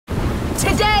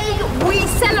Today, we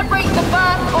celebrate the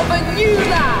birth of a new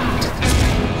land.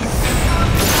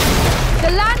 The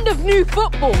land of new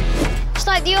football. It's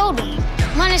like the old one,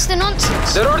 minus the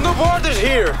nonsense. There are no borders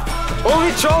here.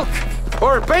 Only chalk,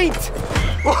 or paint,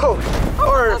 whoa,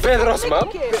 or feathers, man.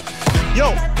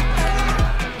 Yo,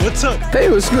 what's up? Hey,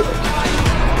 what's good?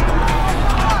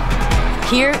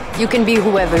 Here, you can be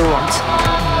whoever you want.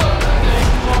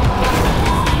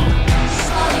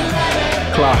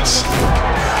 Class.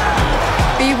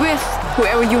 Be with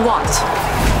whoever you want.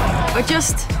 Or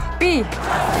just be.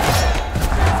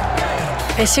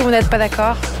 Et si vous n'êtes pas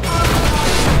d'accord?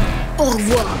 Au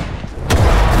revoir.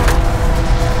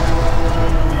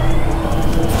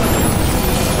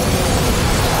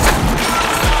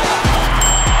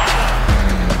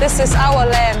 This is our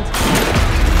land.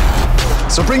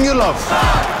 So bring your love.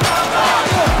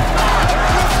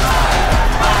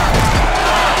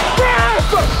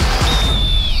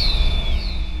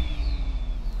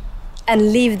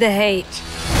 And leave the hate.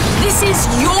 This is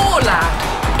your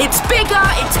land. It's bigger,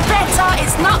 it's better,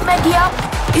 it's nutmeggier.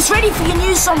 It's ready for your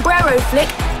new sombrero flick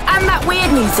and that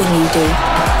weird new thing you do.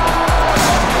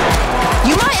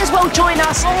 You might as well join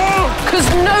us, because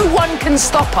no one can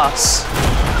stop us.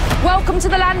 Welcome to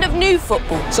the land of new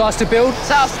football. So ours to build,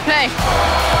 So ours to play.